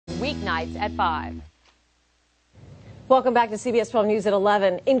weeknights at 5. Welcome back to CBS 12 News at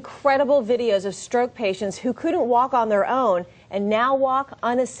 11. Incredible videos of stroke patients who couldn't walk on their own and now walk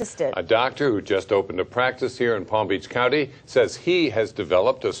unassisted. A doctor who just opened a practice here in Palm Beach County says he has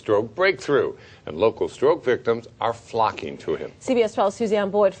developed a stroke breakthrough, and local stroke victims are flocking to him. CBS 12's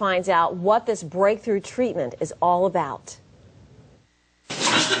Suzanne Boyd finds out what this breakthrough treatment is all about. You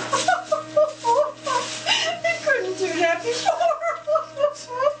couldn't do that before.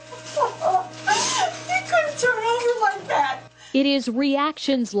 You couldn't turn over like that. It is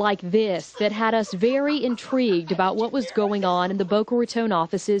reactions like this that had us very intrigued about what was going on in the Boca Raton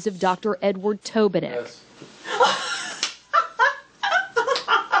offices of Dr. Edward Tobinick.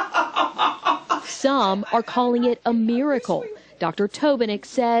 Some are calling it a miracle. Dr. Tobinick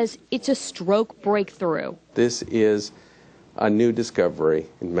says it's a stroke breakthrough. This is a new discovery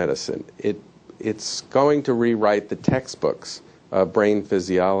in medicine. It's going to rewrite the textbooks of brain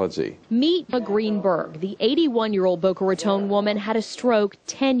physiology. Meet Greenberg. The 81-year-old Boca Raton woman had a stroke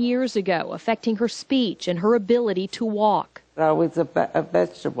 10 years ago, affecting her speech and her ability to walk. I was a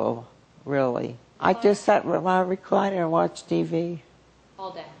vegetable, really. I just sat with my recliner and watched TV.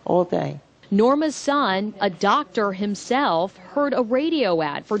 All day? All day. Norma's son, a doctor himself, heard a radio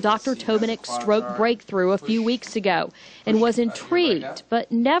ad for Dr. Tobinick's stroke breakthrough a few weeks ago and was intrigued, but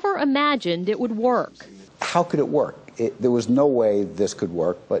never imagined it would work. How could it work? There was no way this could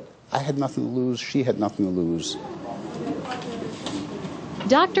work, but I had nothing to lose. She had nothing to lose.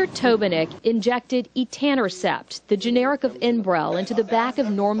 Dr. Tobinick injected etanercept, the generic of Enbrel, into the back of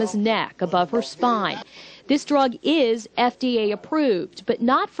Norma's neck above her spine. This drug is FDA approved, but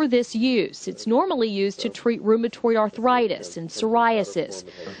not for this use. It's normally used to treat rheumatoid arthritis and psoriasis.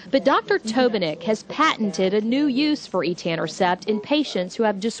 But Dr. Tobinick has patented a new use for etanercept in patients who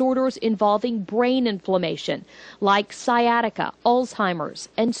have disorders involving brain inflammation, like sciatica, Alzheimer's,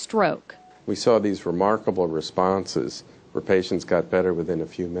 and stroke. We saw these remarkable responses where patients got better within a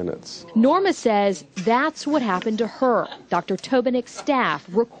few minutes. Norma says that's what happened to her. Dr. Tobinick's staff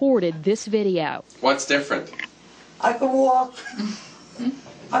recorded this video. What's different? I can walk.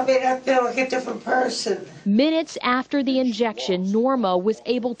 I mean, I feel like a different person. Minutes after the injection, Norma was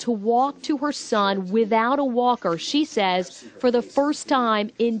able to walk to her son without a walker, she says, for the first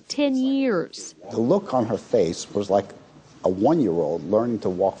time in 10 years. The look on her face was like a one-year-old learning to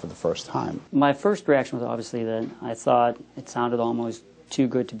walk for the first time. My first reaction was obviously that I thought it sounded almost too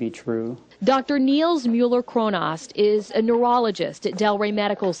good to be true. Dr. Nils Mueller is a neurologist at Delray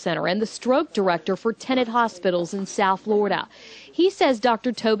Medical Center and the stroke director for Tenet Hospitals in South Florida. He says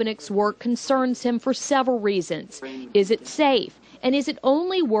Dr. Tobinick's work concerns him for several reasons. Is it safe? And is it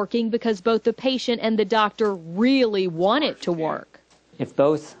only working because both the patient and the doctor really want it to work? If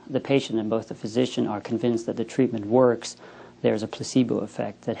both the patient and both the physician are convinced that the treatment works, there's a placebo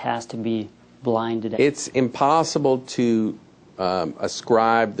effect that has to be blinded. It's impossible to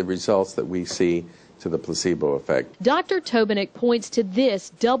ascribe the results that we see to the placebo effect. Dr. Tobinick points to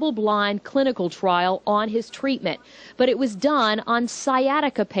this double-blind clinical trial on his treatment, but it was done on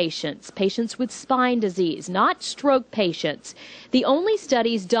sciatica patients, patients with spine disease, not stroke patients. The only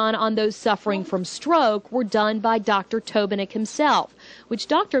studies done on those suffering from stroke were done by Dr. Tobinick himself, which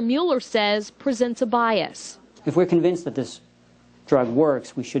Dr. Mueller says presents a bias. If we're convinced that this drug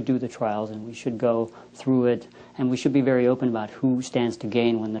works, we should do the trials and we should go through it, and we should be very open about who stands to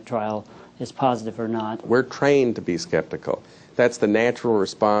gain when the trial is positive or not. We're trained to be skeptical. That's the natural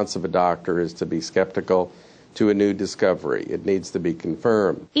response of a doctor, is to be skeptical to a new discovery. It needs to be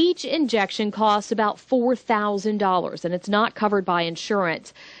confirmed. Each injection costs about $4,000, and it's not covered by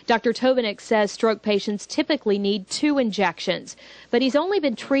insurance. Dr. Tobinick says stroke patients typically need 2 injections, but he's only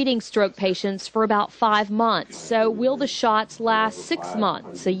been treating stroke patients for about 5 months. So will the shots last 6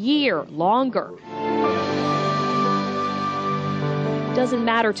 months, a year, longer? Doesn't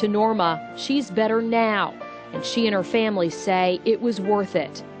matter to Norma. She's better now, and she and her family say it was worth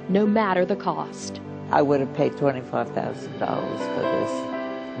it, no matter the cost. I would have paid $25,000 for this,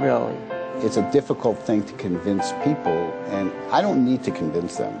 really. It's a difficult thing to convince people, and I don't need to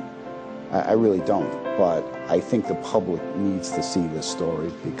convince them. I really don't, but I think the public needs to see this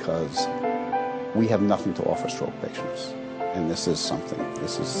story because we have nothing to offer stroke patients, and this is something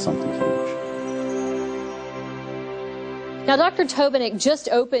huge. Now, Dr. Tobinick just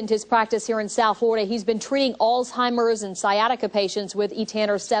opened his practice here in South Florida. He's been treating Alzheimer's and sciatica patients with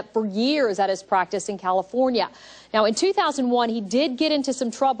etanercept for years at his practice in California. Now, in 2001, he did get into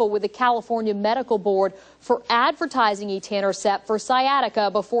some trouble with the California Medical Board for advertising etanercept for sciatica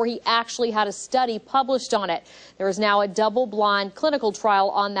before he actually had a study published on it. There is now a double-blind clinical trial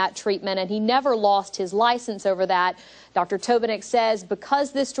on that treatment, and he never lost his license over that. Dr. Tobinick says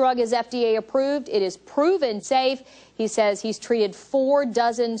because this drug is FDA approved, it is proven safe. He says he's treated 4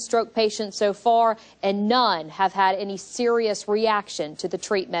 dozen stroke patients so far, and none have had any serious reaction to the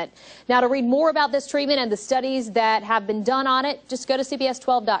treatment. Now, to read more about this treatment and the studies that have been done on it, just go to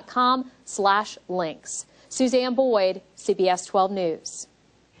cbs12.com/links. Suzanne Boyd, CBS 12 News.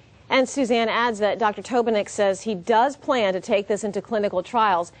 And Suzanne adds that Dr. Tobinick says he does plan to take this into clinical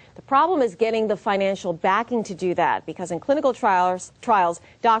trials. The problem is getting the financial backing to do that, because in clinical trials,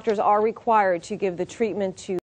 doctors are required to give the treatment to